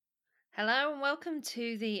Hello and welcome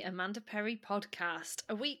to the Amanda Perry podcast,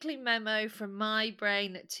 a weekly memo from my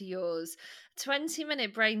brain to yours. A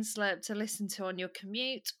 20-minute brain slurp to listen to on your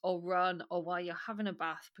commute or run or while you're having a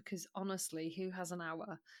bath, because honestly, who has an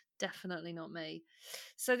hour? Definitely not me.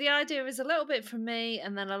 So the idea is a little bit from me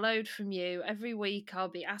and then a load from you. Every week I'll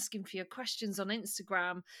be asking for your questions on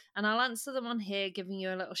Instagram and I'll answer them on here, giving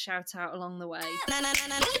you a little shout out along the way.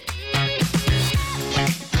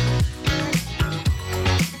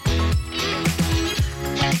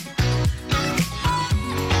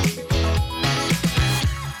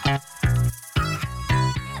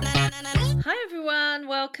 Hi everyone,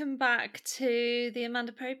 welcome back to the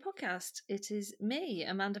Amanda Perry podcast. It is me,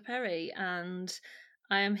 Amanda Perry, and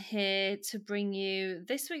I am here to bring you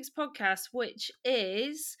this week's podcast, which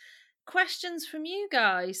is questions from you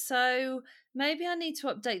guys. So maybe I need to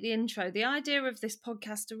update the intro. The idea of this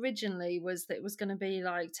podcast originally was that it was going to be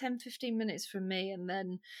like 10-15 minutes from me, and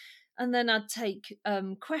then I'd take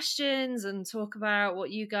questions and talk about what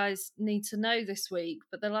you guys need to know this week.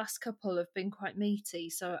 But the last couple have been quite meaty,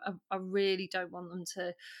 so I really don't want them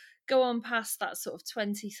to go on past that sort of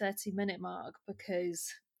 20-30 minute mark,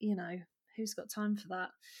 because, you know, who's got time for that?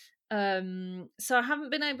 So I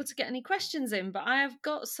haven't been able to get any questions in, but I have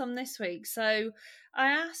got some this week. So I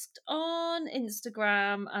asked on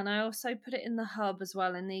Instagram, and I also put it in the hub as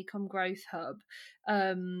well, in the Ecom Growth Hub,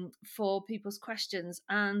 for people's questions,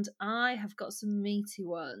 and I have got some meaty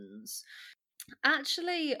ones.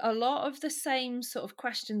 Actually, a lot of the same sort of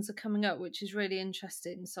questions are coming up, which is really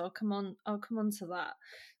interesting. So I'll come on to that.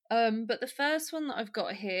 But the first one that I've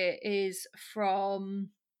got here is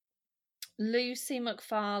from Lucy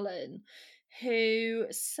McFarlane, who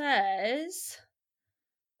says,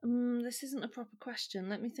 this isn't a proper question.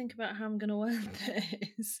 Let me think about how I'm going to word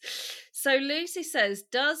this. So Lucy says,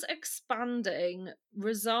 does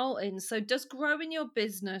growing your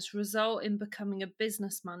business result in becoming a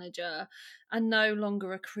business manager and no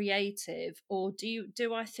longer a creative? Or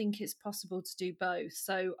do I think it's possible to do both?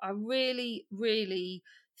 So I really, really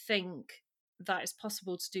think that it's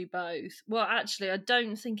possible to do both. Well, actually, I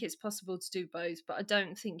don't think it's possible to do both, but I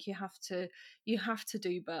don't think you have to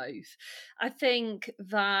do both. I think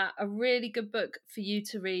that a really good book for you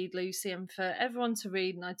to read, Lucy, and for everyone to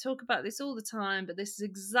read, and I talk about this all the time, but this is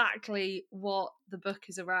exactly what the book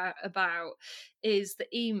is about, is The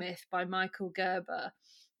E-Myth by Michael Gerber.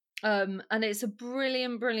 And it's a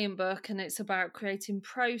brilliant book, and it's about creating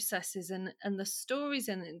processes, and the stories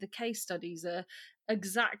in it, the case studies are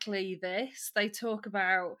exactly this. They talk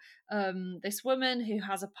about this woman who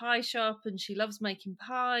has a pie shop and she loves making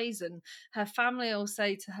pies, and her family will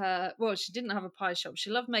say to her, well, she didn't have a pie shop,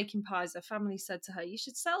 she loved making pies. Her family said to her, you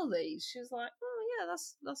should sell these. She was like, oh yeah,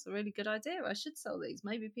 that's a really good idea, I should sell these,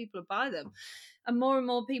 maybe people will buy them. And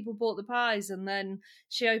more people bought the pies, and then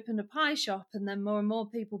she opened a pie shop, and then more and more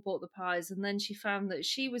people bought the pies, and then she found that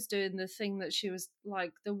she was doing the thing that she was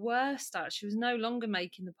like the worst at. She was no longer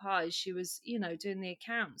making the pies, she was, doing the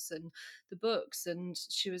accounts and the books, and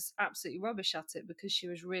she was absolutely rubbish at it because she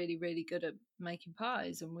was really, really good at making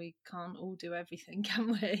pies, and we can't all do everything,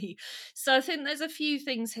 can we? So I think there's a few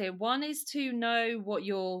things here. One is to know what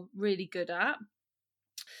you're really good at.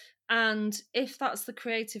 And if that's the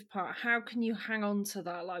creative part, how can you hang on to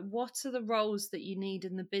that? Like, what are the roles that you need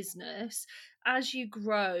in the business as you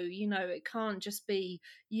grow? It can't just be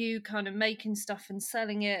you kind of making stuff and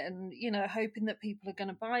selling it and, hoping that people are going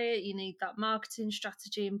to buy it. You need that marketing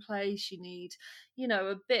strategy in place. You need,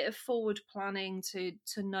 a bit of forward planning to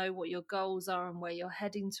know what your goals are and where you're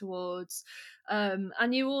heading towards.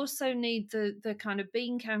 And you also need the kind of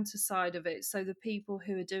bean counter side of it. So the people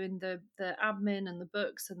who are doing the admin and the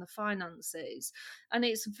books and the finances. And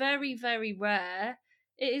it's very, very rare.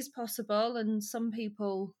 It is possible. And some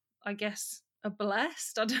people, I guess, are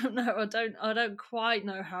blessed. I don't know. I don't quite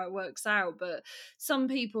know how it works out, but some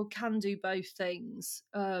people can do both things.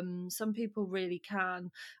 Some people really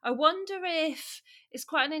can. I wonder if it's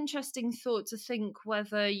quite an interesting thought to think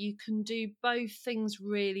whether you can do both things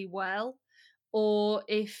really well, or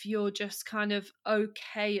if you're just kind of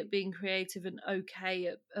okay at being creative and okay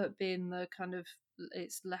at being the kind of,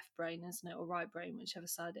 it's left brain, isn't it, or right brain, whichever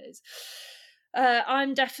side it is.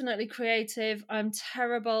 I'm definitely creative. I'm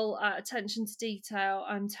terrible at attention to detail.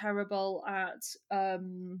 I'm terrible at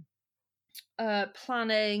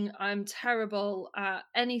planning. I'm terrible at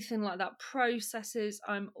anything like that. Processes,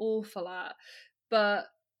 I'm awful at. But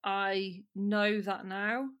I know that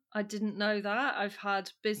now. I didn't know that. I've had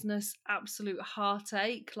business absolute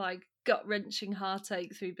heartache, like gut-wrenching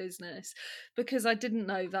heartache through business, because I didn't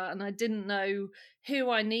know that, and I didn't know who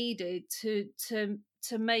I needed to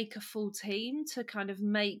to make a full team, to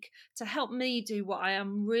help me do what I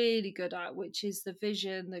am really good at, which is the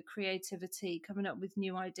vision, the creativity, coming up with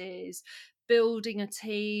new ideas, building a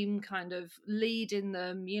team, kind of leading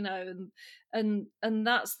them, and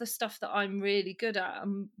that's the stuff that I'm really good at.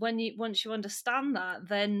 And once you understand that,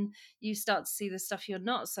 then you start to see the stuff you're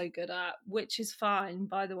not so good at, which is fine,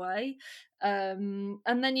 by the way. And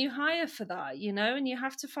then you hire for that, and you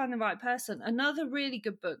have to find the right person. Another really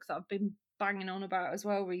good book that I've been banging on about as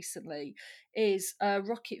well recently is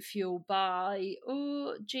Rocket Fuel by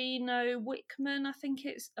Gino Wickman. I think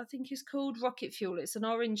it's called Rocket Fuel. It's an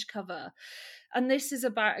orange cover, and this is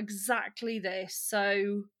about exactly this.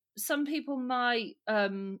 So some people might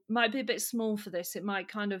be a bit small for this. It might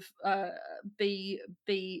kind of be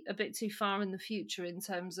a bit too far in the future, in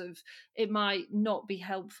terms of it might not be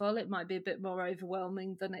helpful. It might be a bit more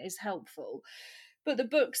overwhelming than it is helpful. But the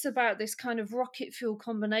book's about this kind of rocket fuel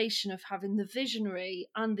combination of having the visionary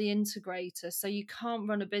and the integrator. So you can't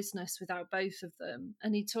run a business without both of them.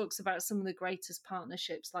 And he talks about some of the greatest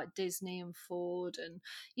partnerships like Disney and Ford, and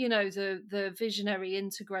the visionary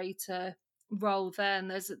integrator role there.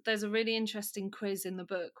 And there's a really interesting quiz in the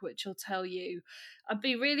book which will tell you. I'd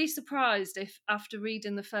be really surprised if after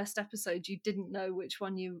reading the first episode you didn't know which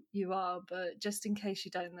one you are, but just in case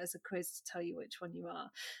you don't, there's a quiz to tell you which one you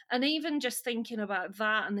are. And even just thinking about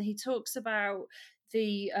that, and he talks about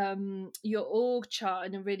the your org chart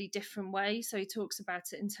in a really different way. So he talks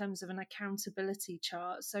about it in terms of an accountability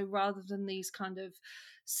chart. So rather than these kind of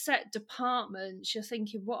set departments, you're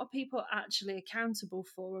thinking, what are people actually accountable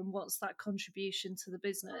for, and what's that contribution to the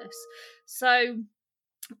business? So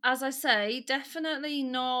as I say, definitely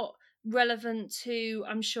not relevant to,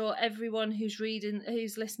 I'm sure, everyone who's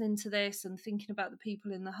listening to this and thinking about the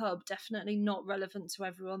people in the hub. Definitely not relevant to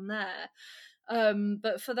everyone there.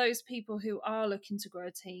 But for those people who are looking to grow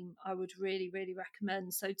a team, I would really, really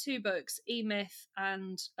recommend. So 2 books, E-Myth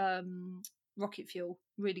and Rocket Fuel,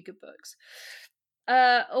 really good books.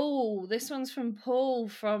 This one's from Paul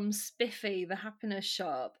from Spiffy, the Happiness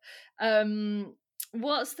Shop.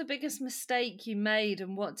 What's the biggest mistake you made,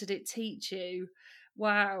 and what did it teach you?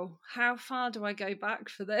 Wow, how far do I go back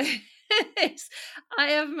for this? I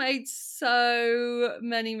have made so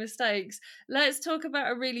many mistakes. Let's talk about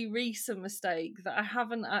a really recent mistake that I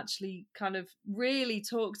haven't actually kind of really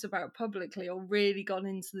talked about publicly or really gone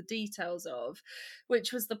into the details of,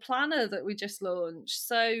 which was the planner that we just launched.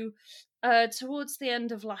 So towards the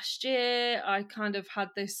end of last year, I kind of had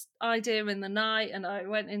this idea in the night, and I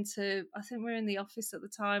went into, I think we were in the office at the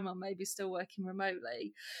time, or maybe still working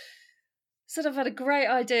remotely. Said, I've had a great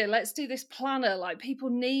idea. Let's do this planner. Like, people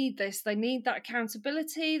need this. They need that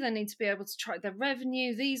accountability. They need to be able to track their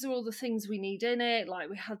revenue. These are all the things we need in it. Like,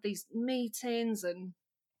 we had these meetings,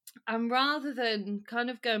 and rather than kind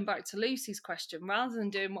of going back to Lucy's question, rather than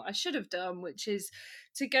doing what I should have done, which is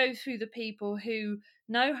to go through the people who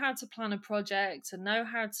know how to plan a project and know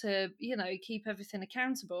how to, keep everything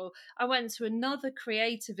accountable, I went to another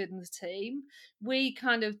creative in the team. We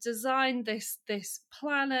kind of designed this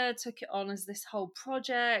planner, took it on as this whole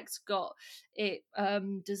project, got it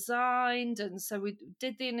designed, and so we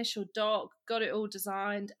did the initial doc, got it all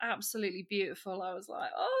designed, absolutely beautiful. I was like,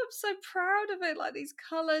 oh, I'm so proud of it. Like, these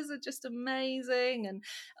colors are just amazing, and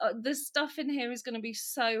the stuff in here is going to be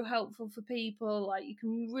so helpful for people. Like, you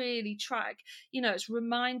can really track, it's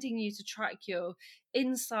reminding you to track your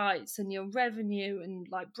insights and your revenue, and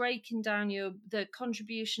like breaking down the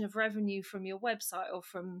contribution of revenue from your website or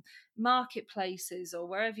from marketplaces or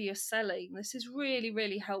wherever you're selling. This is really,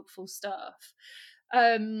 really helpful stuff.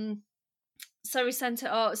 So we sent it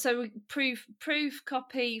out. So we proof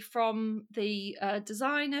copy from the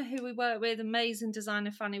designer who we work with, amazing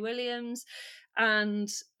designer Fanny Williams. And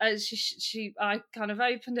as I kind of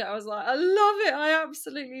opened it, I was like, I love it. I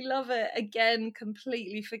absolutely love it. Again,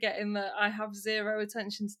 completely forgetting that I have zero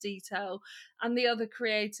attention to detail. And the other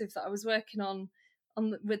creative that I was working on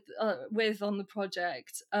with on the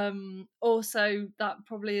project, also, that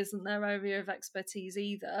probably isn't their area of expertise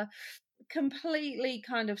either. Completely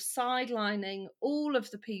kind of sidelining all of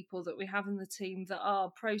the people that we have in the team that are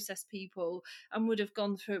process people and would have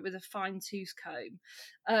gone through it with a fine-tooth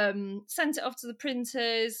comb. Sent it off to the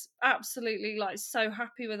printers, absolutely like so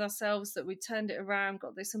happy with ourselves that we turned it around,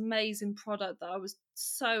 got this amazing product that I was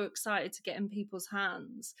so excited to get in people's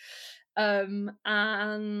hands. And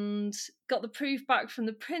got the proof back from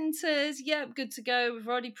the printers. Yep, good to go. We've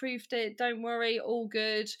already proofed it. Don't worry, all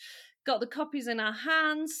good. Got the copies in our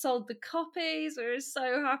hands, sold the copies. We were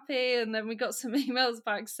so happy. And then we got some emails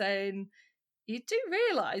back saying, you do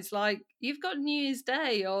realise, like, you've got New Year's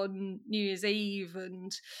Day on New Year's Eve,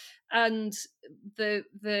 and the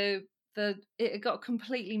it got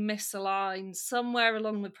completely misaligned somewhere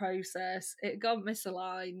along the process. It got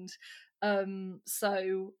misaligned.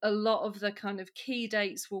 So a lot of the kind of key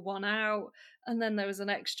dates were one out, and then there was an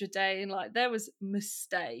extra day, and like there was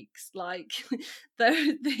mistakes. Like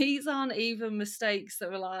these aren't even mistakes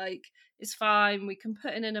that were like, it's fine, we can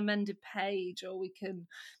put in an amended page, or we can,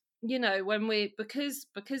 when we, because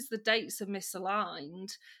the dates are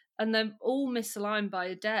misaligned, and they're all misaligned by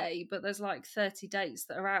a day, but there's like 30 dates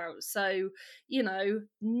that are out, so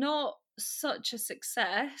not such a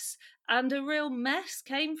success, and a real mess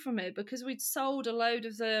came from it because we'd sold a load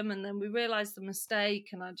of them, and then we realized the mistake,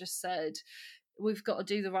 and I just said, we've got to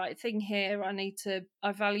do the right thing here.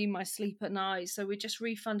 I value my sleep at night, so we just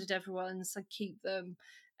refunded everyone, so keep them.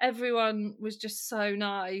 Everyone was just so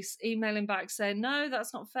nice, emailing back saying, no,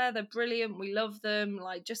 that's not fair, they're brilliant, we love them,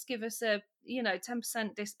 like just give us a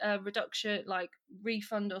 10% reduction, like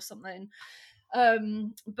refund or something.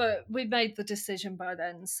 But we made the decision by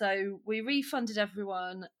then, so we refunded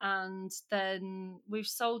everyone, and then we've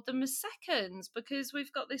sold them as seconds because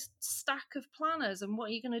we've got this stack of planners, and what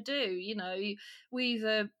are you going to do? We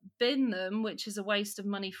either bin them, which is a waste of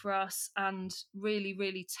money for us and really,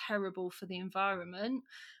 really terrible for the environment,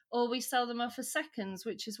 or we sell them off as seconds,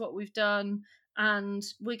 which is what we've done. And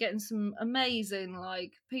we're getting some amazing,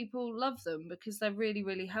 like, people love them because they're really,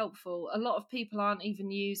 really helpful. A lot of people aren't even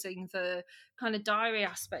using the kind of diary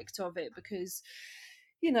aspect of it because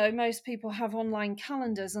most people have online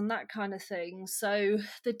calendars and that kind of thing, so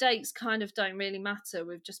the dates kind of don't really matter.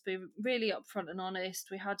 We've just been really upfront and honest.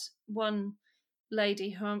 We had one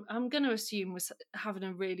lady who I'm going to assume was having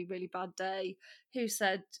a really, really bad day, who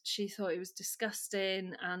said she thought it was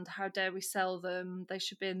disgusting and how dare we sell them, they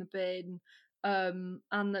should be in the bin,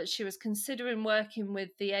 and that she was considering working with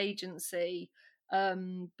the agency,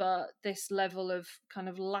 but this level of kind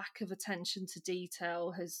of lack of attention to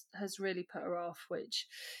detail has really put her off, which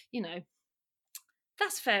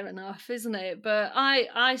that's fair enough, isn't it? But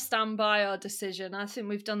I stand by our decision. I think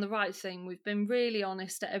we've done the right thing. We've been really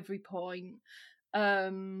honest at every point.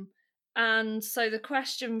 Um, and so the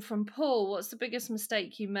question from Paul, what's the biggest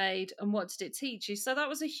mistake you made and what did it teach you? So that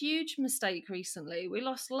was a huge mistake recently. We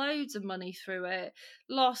lost loads of money through it.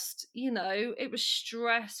 It was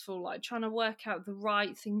stressful, like trying to work out the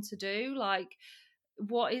right thing to do. Like,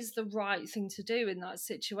 what is the right thing to do in that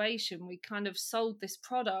situation? We kind of sold this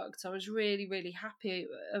product. I was really, really happy.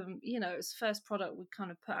 It was the first product we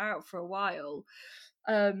kind of put out for a while.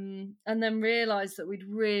 And then realized that we'd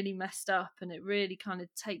really messed up, and it really kind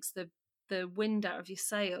of takes the wind out of your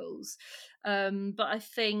sails. But I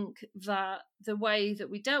think that the way that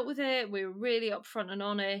we dealt with it, we were really upfront and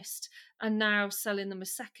honest, and now selling them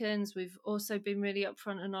as seconds, we've also been really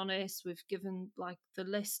upfront and honest. We've given like the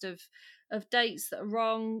list of dates that are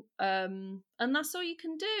wrong, and that's all you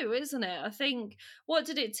can do, isn't it? I think what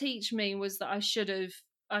did it teach me was that I should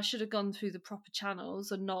have gone through the proper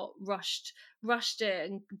channels and not rushed it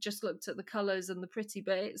and just looked at the colours and the pretty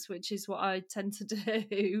bits, which is what I tend to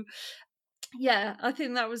do. Yeah, I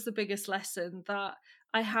think that was the biggest lesson, that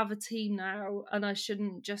I have a team now and I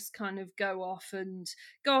shouldn't just kind of go off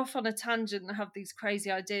on a tangent and have these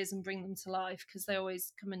crazy ideas and bring them to life, because they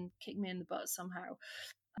always come and kick me in the butt somehow.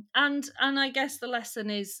 And I guess the lesson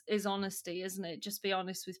is honesty, isn't it? Just be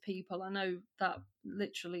honest with people. I know that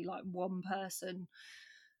literally like one person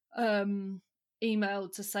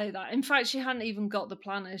emailed to say that. In fact, she hadn't even got the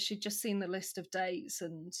planner. She'd just seen the list of dates,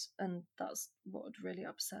 and that's what would really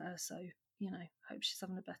upset her. So hope she's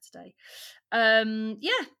having a better day.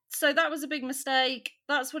 Yeah, so that was a big mistake.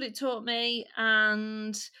 That's what it taught me,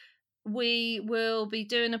 and we will be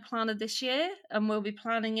doing a planner this year, and we'll be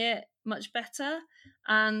planning it much better,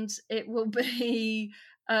 and it will be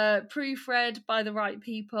proofread by the right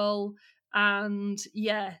people. And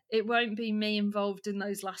yeah, it won't be me involved in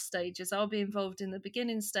those last stages. I'll be involved in the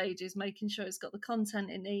beginning stages, making sure it's got the content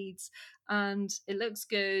it needs and it looks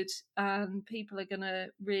good, and people are going to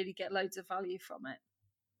really get loads of value from it.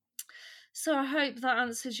 So I hope that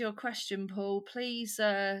answers your question, Paul. Please,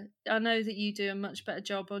 I know that you do a much better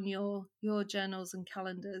job on your journals and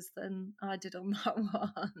calendars than I did on that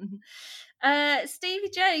one.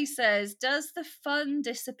 Stevie J says, "Does the fun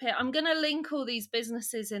disappear?" I'm going to link all these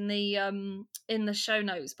businesses in the show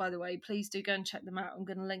notes. By the way, please do go and check them out. I'm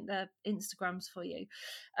going to link their Instagrams for you.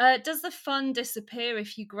 Does the fun disappear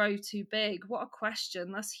if you grow too big? What a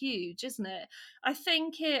question! That's huge, isn't it? I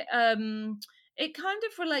think it kind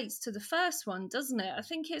of relates to the first one, doesn't it? I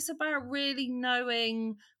think it's about really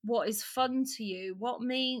knowing what is fun to you, what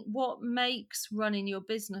makes running your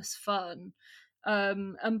business fun.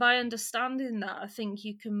 And by understanding that, I think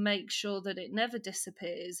you can make sure that it never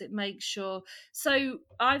disappears. It makes sure. So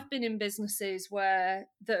I've been in businesses that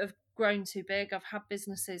have grown too big. I've had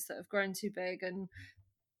businesses that have grown too big, and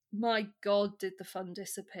my God, did the fun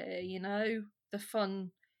disappear? The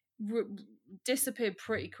fun r- disappeared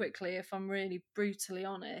pretty quickly, if I'm really brutally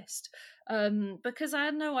honest, because I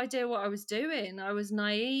had no idea what I was doing. I was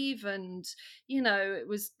naive, and it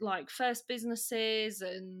was like first businesses,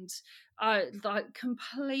 and I like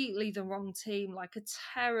completely the wrong team, like a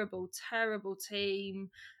terrible, terrible team.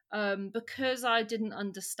 Because I didn't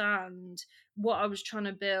understand what I was trying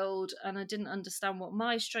to build, and I didn't understand what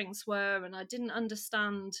my strengths were, and I didn't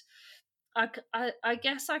understand. I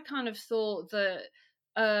guess I kind of thought that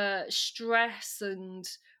stress and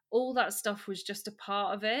all that stuff was just a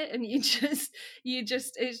part of it, and you just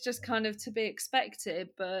it's just kind of to be expected.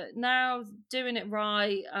 But now, doing it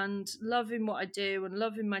right and loving what I do and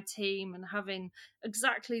loving my team and having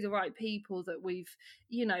exactly the right people that we've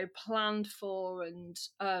planned for, and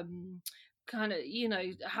kind of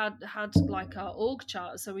had like our org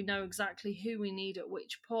chart, so we know exactly who we need at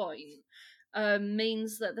which point,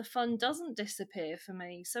 means that the fun doesn't disappear for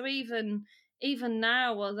me. So even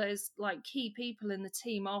now, while there's like key people in the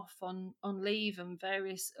team off on leave and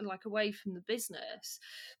various, like, away from the business,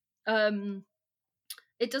 um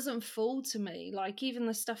it doesn't fall to me. Like, even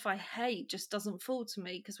the stuff I hate just doesn't fall to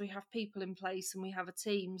me, because we have people in place and we have a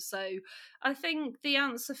team. So I think the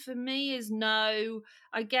answer for me is no.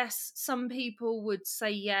 I guess some people would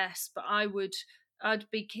say yes, but I'd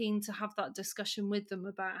be keen to have that discussion with them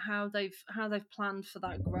about how they've planned for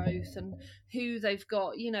that growth, and who they've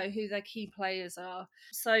got, who their key players are.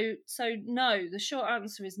 So no, the short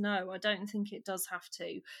answer is no. I don't think it does have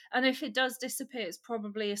to. And if it does disappear, it's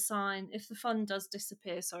probably a sign. If the fun does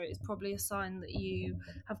disappear, sorry, it's probably a sign that you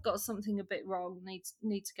have got something a bit wrong.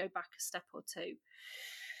 Need to go back a step or two.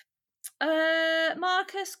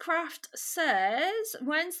 Marcus Craft says,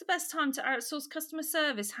 when's the best time to outsource customer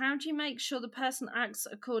service? How do you make sure the person acts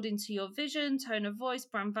according to your vision, tone of voice,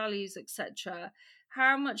 brand values, etc.?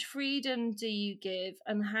 How much freedom do you give,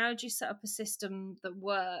 and how do you set up a system that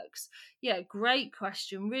works? Yeah, great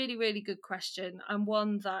question. Really, really good question, and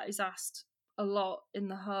one that is asked a lot in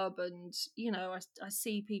the hub. And I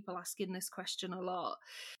see people asking this question a lot.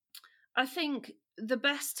 I think the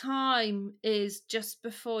best time is just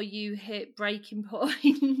before you hit breaking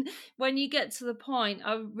point. When you get to the point,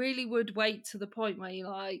 I really would wait to the point where you're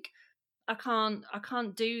like, I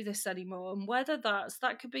can't do this anymore. And whether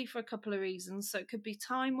that could be for a couple of reasons. So it could be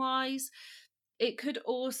time wise, it could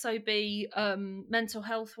also be mental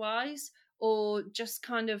health wise, or just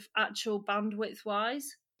kind of actual bandwidth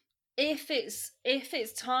wise. If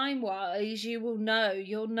it's time wise, you'll know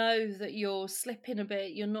that you're slipping a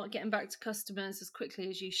bit. You're not getting back to customers as quickly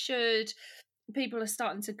as you should. People are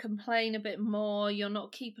starting to complain a bit more. You're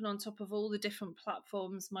not keeping on top of all the different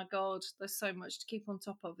platforms. My God, there's so much to keep on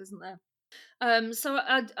top of, isn't there? So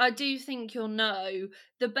I do think you'll know.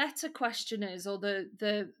 The better question is, or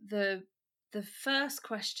the first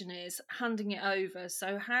question is handing it over.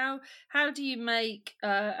 So how do you make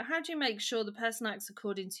sure the person acts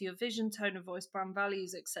according to your vision, tone of voice, brand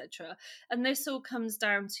values, etc.? And this all comes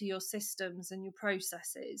down to your systems and your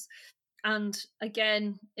processes. And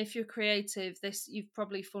again, if you're creative, this, you've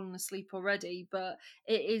probably fallen asleep already, but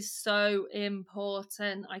it is so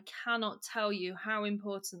important. I cannot tell you how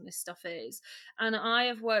important this stuff is. And I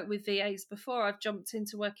have worked with VAs before. I've jumped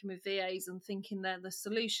into working with VAs and thinking they're the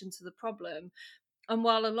solution to the problem. And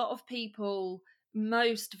while a lot of people,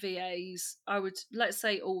 most VAs, I would, let's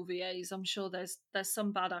say all VAs, I'm sure there's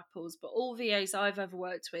some bad apples, but all VAs I've ever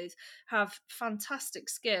worked with have fantastic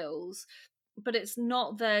skills, but it's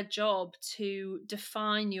not their job to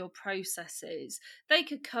define your processes. They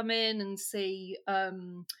could come in and see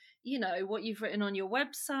what you've written on your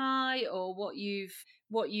website, or what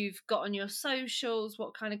you've got on your socials,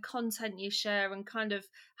 what kind of content you share, and kind of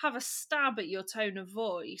have a stab at your tone of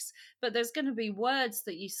voice. But there's going to be words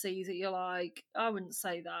that you see that you're like, I wouldn't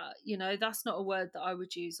say that, that's not a word that I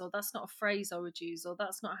would use, or that's not a phrase I would use, or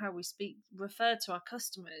that's not how we refer to our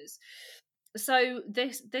customers. So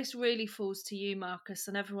this really falls to you, Marcus,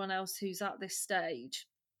 and everyone else who's at this stage,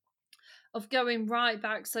 of going right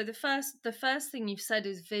back. So the first thing you've said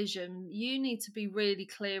is vision. You need to be really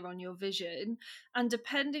clear on your vision, and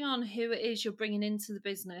depending on who it is you're bringing into the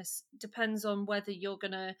business, depends on whether you're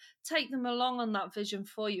going to take them along on that vision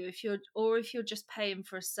for you, if you're just paying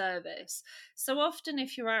for a service. So often,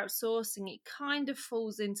 if you're outsourcing, it kind of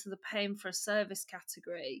falls into the paying for a service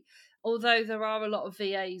category, although there are a lot of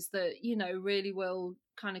VAs that really will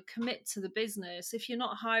kind of commit to the business. If you're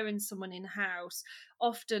not hiring someone in house,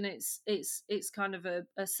 often it's kind of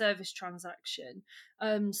a service transaction.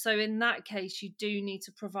 So in that case, you do need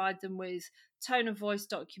to provide them with tone of voice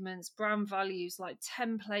documents, brand values, like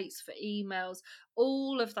templates for emails,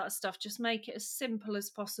 all of that stuff. Just make it as simple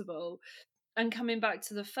as possible. And coming back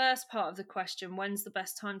to the first part of the question, when's the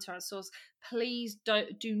best time to outsource? Please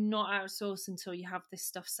do not outsource until you have this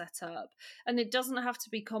stuff set up. And it doesn't have to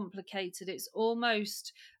be complicated. It's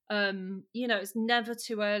almost it's never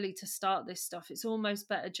too early to start this stuff. It's almost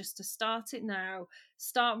better just to start it now.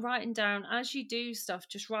 Start writing down as you do stuff,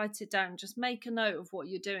 just write it down. Just make a note of what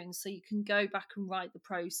you're doing so you can go back and write the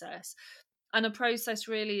process. And a process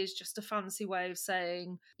really is just a fancy way of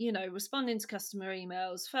saying, responding to customer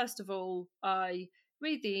emails. First of all, I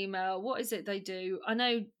read the email. What is it they do? I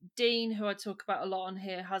know Dean, who I talk about a lot on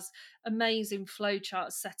here, has amazing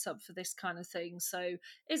flowcharts set up for this kind of thing. So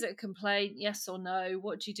is it a complaint? Yes or no?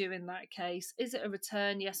 What do you do in that case? Is it a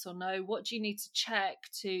return? Yes or no? What do you need to check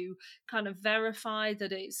to kind of verify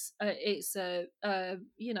that it's a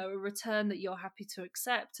return that you're happy to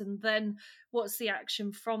accept? And then what's the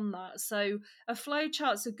action from that? So a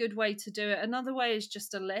flowchart's a good way to do it. Another way is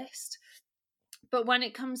just a list. But when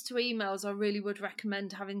it comes to emails, I really would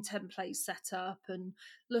recommend having templates set up and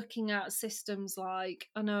looking at systems like,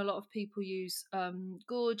 I know a lot of people use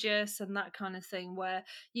Gorgeous and that kind of thing, where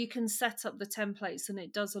you can set up the templates and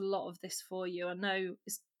it does a lot of this for you. I know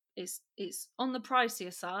it's on the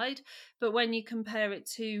pricier side, but when you compare it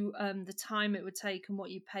to the time it would take and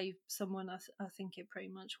what you pay someone, I think it pretty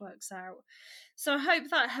much works out. So I hope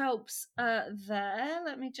that helps there.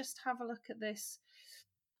 Let me just have a look at this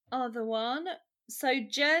other one. So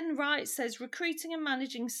Jen Wright says, recruiting and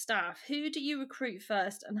managing staff. Who do you recruit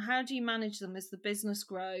first and how do you manage them as the business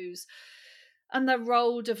grows and their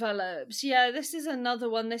role develops? Yeah, this is another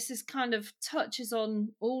one. This is kind of touches on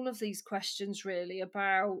all of these questions really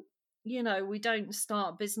about, we don't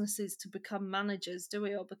start businesses to become managers, do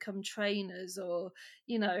we? Or become trainers or,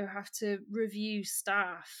 have to review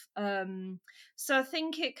staff. So I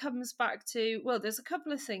think it comes back to, well, there's a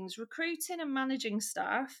couple of things. Recruiting and managing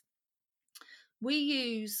staff. We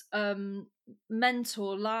use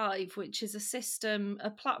Mentor Live, which is a system, a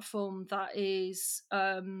platform that is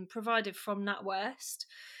provided from NatWest,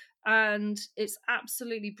 and it's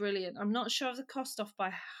absolutely brilliant. I'm not sure of the cost off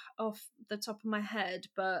the top of my head,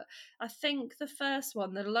 but I think the first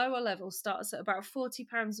one, the lower level, starts at about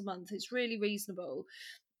 £40 a month. It's really reasonable.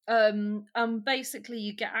 Basically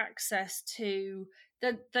you get access to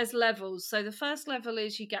there's levels. So the first level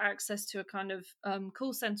is you get access to a kind of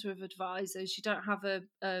call center of advisors. You don't have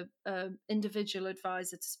a individual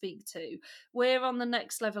advisor to speak to. We're on the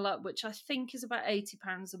next level up, which I think is about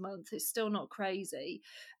 £80 a month. It's still not crazy.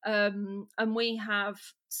 And we have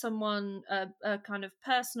someone, a kind of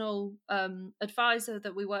personal advisor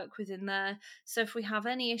that we work with in there. So if we have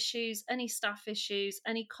any issues, any staff issues,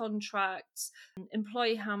 any contracts,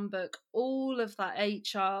 employee handbook, all of that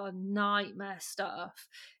HR nightmare stuff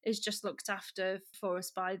is just looked after for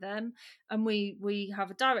us by them. And we have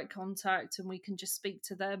a direct contact and we can just speak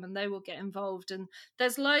to them and they will get involved. And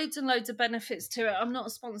there's loads and loads of benefits to it. I'm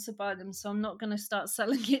not sponsored by them, so I'm not going to start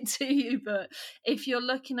selling it to you. But if you're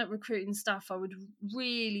looking at recruiting staff, I would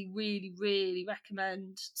really, really, really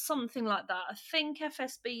recommend something like that. I think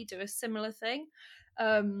FSB do a similar thing.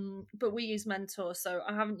 But we use Mentor, so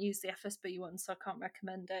I haven't used the FSB one, so I can't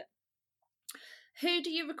recommend it. Who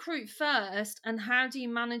do you recruit first and how do you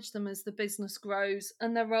manage them as the business grows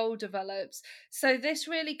and their role develops? So this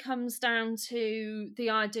really comes down to the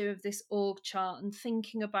idea of this org chart and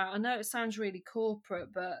thinking about, I know it sounds really corporate,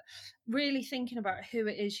 but really thinking about who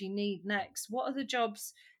it is you need next. What are the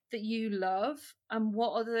jobs that you love and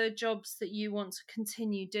what are the jobs that you want to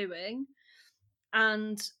continue doing?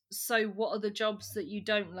 And so what are the jobs that you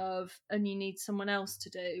don't love and you need someone else to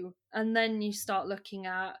do? And then you start looking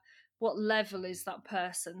at what level is that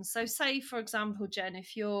person. So say, for example, Jen,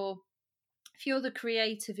 if you're the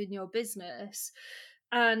creative in your business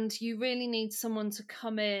and you really need someone to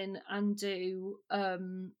come in and do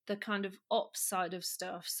the kind of ops side of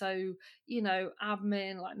stuff, so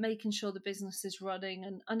admin, like making sure the business is running.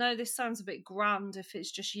 And I know this sounds a bit grand if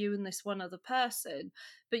it's just you and this one other person,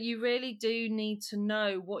 but you really do need to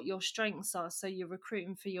know what your strengths are, so you're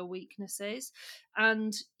recruiting for your weaknesses.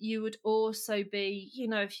 And you would also be,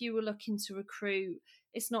 if you were looking to recruit,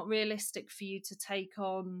 it's not realistic for you to take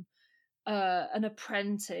on an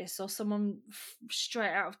apprentice or someone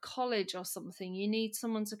straight out of college or something. You need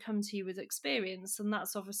someone to come to you with experience, and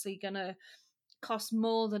that's obviously going to cost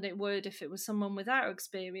more than it would if it was someone without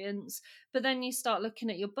experience. But then you start looking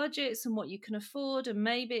at your budgets and what you can afford, and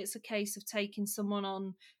maybe it's a case of taking someone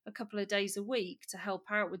on a couple of days a week to help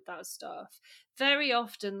out with that stuff. Very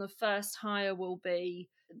often the first hire will be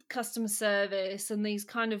customer service and these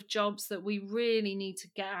kind of jobs that we really need to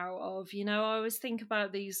get out of. You know, I always think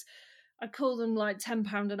about these, I call them like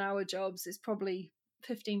 £10 an hour jobs. It's probably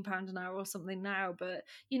 £15 an hour or something now, but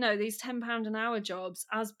you know, these £10 an hour jobs,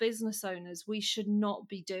 as business owners, we should not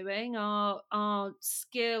be doing. Our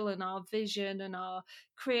skill and our vision and our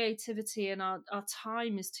creativity and our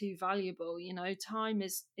time is too valuable. You know, time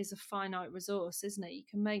is a finite resource, isn't it? You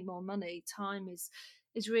can make more money. Time is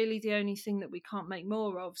really the only thing that we can't make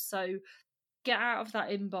more of. So get out of that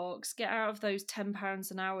inbox, get out of those £10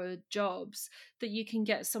 an hour jobs that you can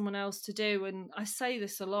get someone else to do. And I say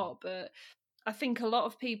this a lot, but I think a lot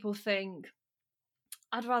of people think,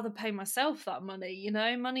 I'd rather pay myself that money, you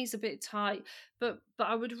know, money's a bit tight. But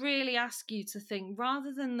I would really ask you to think,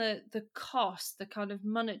 rather than the cost, the kind of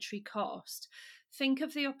monetary cost, think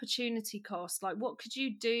of the opportunity cost. Like, what could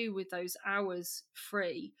you do with those hours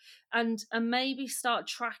free? And maybe start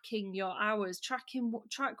tracking your hours, track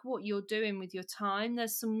what you're doing with your time.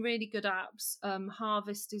 There's some really good apps.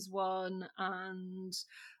 Harvest is one, and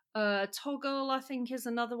Toggle, I think, is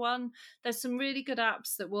another one. There's some really good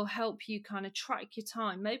apps that will help you kind of track your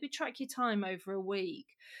time. Maybe track your time over a week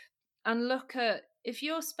and look at, if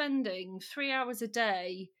you're spending 3 hours a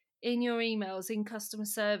day in your emails in customer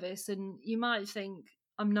service, and you might think,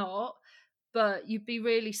 I'm not, but you'd be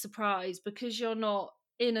really surprised because you're not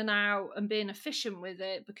in and out and being efficient with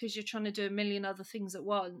it, because you're trying to do a million other things at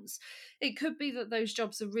once. It could be that those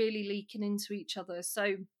jobs are really leaking into each other.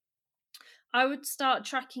 So I would start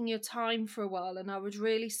tracking your time for a while, and I would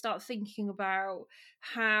really start thinking about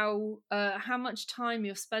how much time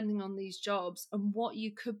you're spending on these jobs and what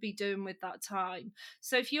you could be doing with that time.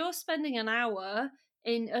 So if you're spending an hour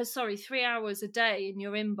in 3 hours a day in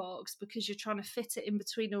your inbox because you're trying to fit it in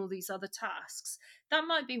between all these other tasks, that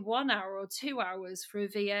might be 1 hour or 2 hours for a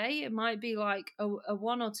VA. It might be like a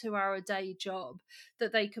 1 or 2 hour a day job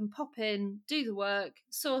that they can pop in, do the work,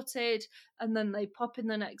 sorted, and then they pop in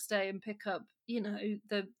the next day and pick up, you know,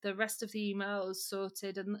 the rest of the emails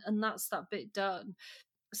sorted, and that's that bit done.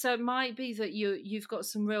 So it might be that you've got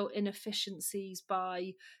some real inefficiencies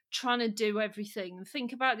by trying to do everything, and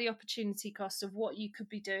think about the opportunity cost of what you could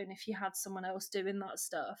be doing if you had someone else doing that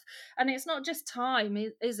stuff. And it's not just time,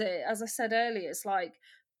 is it? As I said earlier, it's like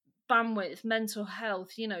bandwidth, mental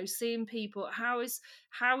health, you know, seeing people. How is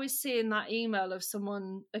seeing that email of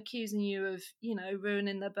someone accusing you of, you know,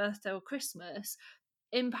 ruining their birthday or Christmas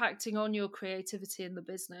impacting on your creativity in the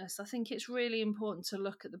business? I think it's really important to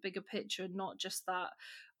look at the bigger picture and not just that,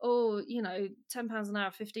 oh, you know, £10 an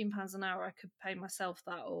hour, £15 an hour, I could pay myself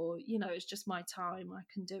that, or, you know, it's just my time, I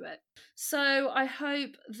can do it. So I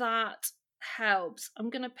hope that helps. I'm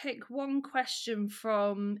going to pick one question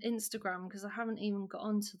from Instagram because I haven't even got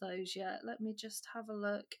onto those yet. Let me just have a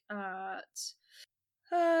look at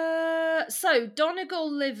so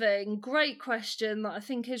Donegal Living, great question that I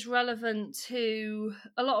think is relevant to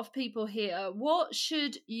a lot of people here. What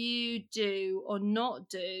should you do or not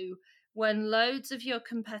do when loads of your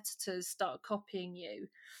competitors start copying you?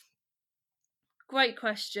 Great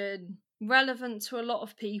question, relevant to a lot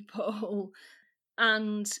of people.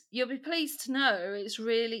 And you'll be pleased to know it's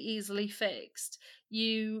really easily fixed.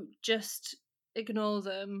 You just ignore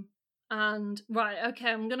them. And right,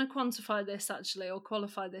 okay, I'm going to quantify this actually, or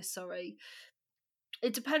qualify this, sorry.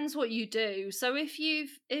 It depends what you do. So if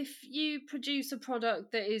you produce a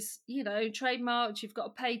product that is, you know, trademarked, you've got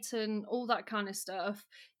a patent, all that kind of stuff,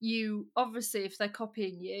 you obviously, if they're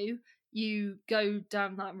copying you, you go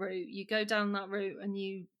down that route. You go down that route and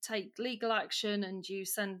you take legal action and you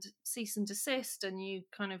send cease and desist, and you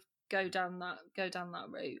kind of go down that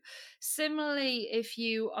route. Similarly, if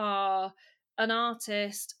you are an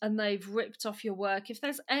artist and they've ripped off your work, if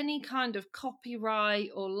there's any kind of copyright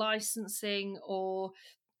or licensing or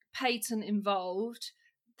patent involved,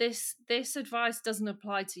 this advice doesn't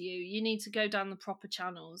apply to you. You need to go down the proper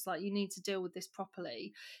channels. Like, you need to deal with this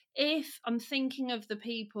properly. If I'm thinking of the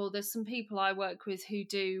people, there's some people I work with who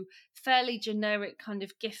do fairly generic kind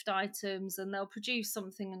of gift items, and they'll produce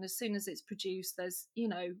something, and as soon as it's produced, there's, you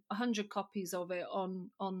know, 100 copies of it on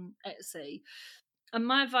Etsy. And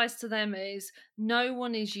my advice to them is, no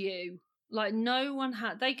one is you. Like, no one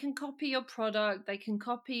they can copy your product, they can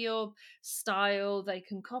copy your style, they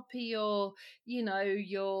can copy your, you know,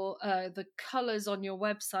 your the colors on your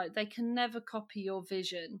website. They can never copy your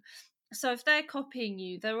vision. So if they're copying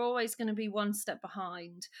you, they're always going to be one step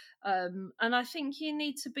behind. And I think you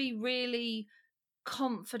need to be really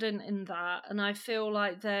confident in that, and I feel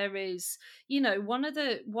like there is, you know, one of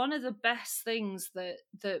the best things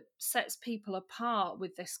that sets people apart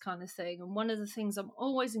with this kind of thing, and one of the things I'm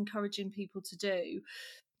always encouraging people to do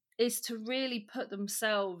is to really put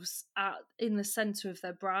themselves in the center of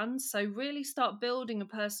their brand. So really start building a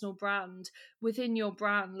personal brand within your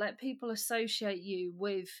brand. Let people associate you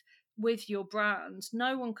with your brand.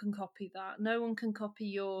 No one can copy that. No one can copy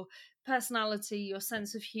your personality, your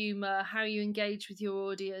sense of humor, how you engage with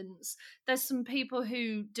your audience. There's some people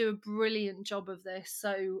who do a brilliant job of this.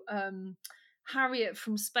 So Harriet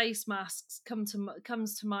from Space Masks comes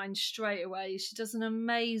to mind straight away. She does an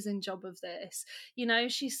amazing job of this. You know,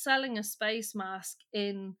 she's selling a space mask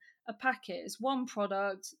in a packet. It's one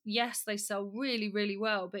product. Yes, they sell really, really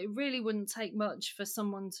well, but it really wouldn't take much for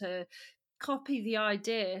someone to copy the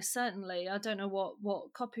idea. Certainly, I don't know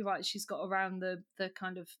what copyright she's got around the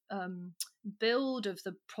kind of build of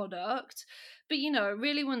the product, but you know, it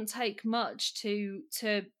really wouldn't take much to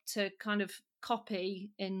kind of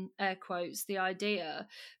copy, in air quotes, the idea.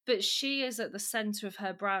 But she is at the center of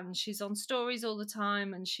her brand. She's on stories all the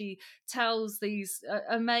time, and she tells these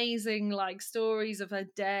amazing like stories of her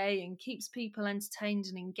day and keeps people entertained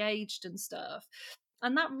and engaged and stuff,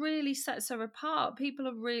 and that really sets her apart. People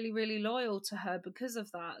are really, really loyal to her because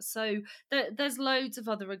of that. So there's loads of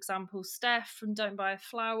other examples. Steph from Don't Buy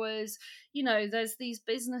Flowers. You know, there's these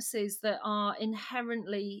businesses that are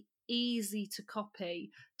inherently easy to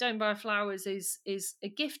copy. Don't Buy Flowers is a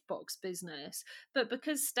gift box business, but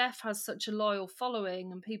because Steph has such a loyal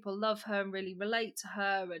following and people love her and really relate to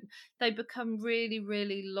her, and they become really,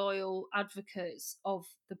 really loyal advocates of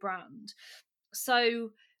the brand.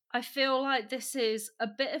 So I feel like this is a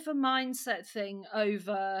bit of a mindset thing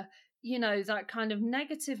over, you know, that kind of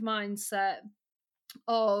negative mindset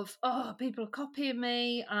of, oh, people are copying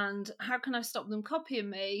me and how can I stop them copying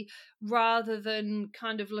me, rather than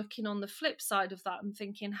kind of looking on the flip side of that and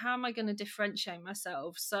thinking, how am I going to differentiate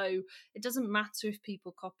myself so it doesn't matter if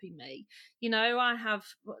people copy me. You know,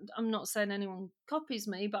 I'm not saying anyone copies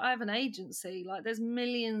me, but I have an agency. Like, there's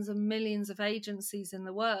millions and millions of agencies in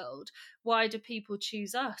the world. Why do people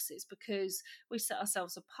choose us? It's because we set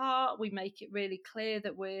ourselves apart. We make it really clear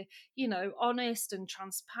that we're, you know, honest and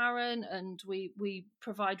transparent, and we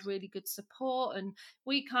provide really good support, and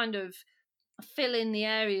we kind of fill in the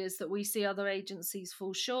areas that we see other agencies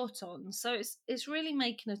fall short on. So it's really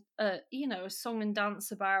making a you know, a song and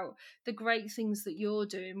dance about the great things that you're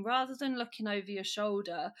doing, rather than looking over your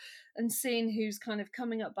shoulder and seeing who's kind of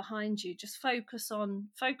coming up behind you. Just focus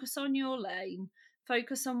on your lane,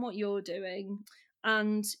 focus on what you're doing,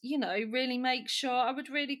 and, you know, really make sure. I would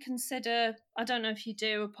really consider, I don't know if you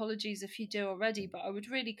do, apologies if you do already, but I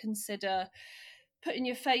would really consider putting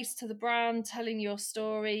your face to the brand, telling your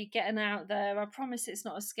story, getting out there. I promise it's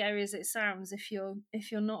not as scary as it sounds if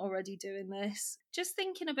you're not already doing this. Just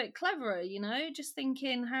thinking a bit cleverer, you know, just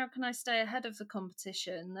thinking, how can I stay ahead of the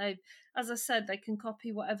competition? They, as I said, they can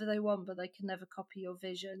copy whatever they want, but they can never copy your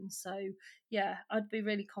vision. So yeah, I'd be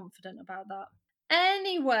really confident about that.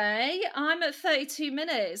 Anyway, I'm at 32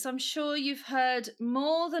 minutes. I'm sure you've heard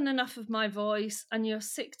more than enough of my voice and you're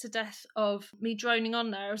sick to death of me droning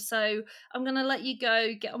on now. So I'm going to let you go,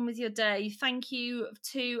 get on with your day. Thank you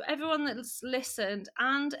to everyone that's listened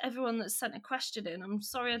and everyone that's sent a question in. I'm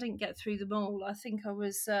sorry I didn't get through them all. I think I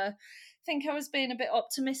was being a bit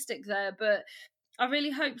optimistic there, but I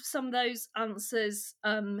really hope some of those answers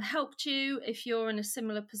helped you. If you're in a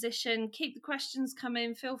similar position, keep the questions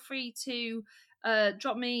coming. Feel free to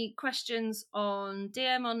drop me questions on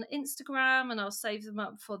DM on Instagram, and I'll save them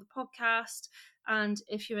up for the podcast. And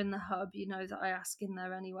if you're in the hub, you know that I ask in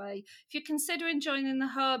there anyway. If you're considering joining the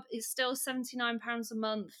hub, it's still £79 a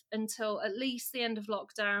month until at least the end of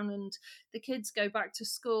lockdown and the kids go back to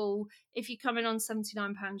school. If you come in on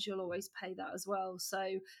 £79, you'll always pay that as well. So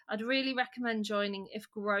I'd really recommend joining if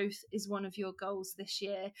growth is one of your goals this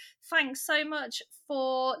year. Thanks so much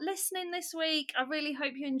for listening this week. I really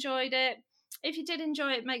hope you enjoyed it. If you did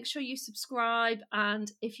enjoy it, make sure you subscribe.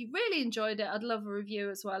 And if you really enjoyed it, I'd love a review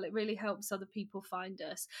as well. It really helps other people find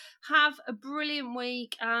us. Have a brilliant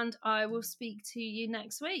week, and I will speak to you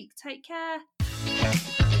next week. Take care.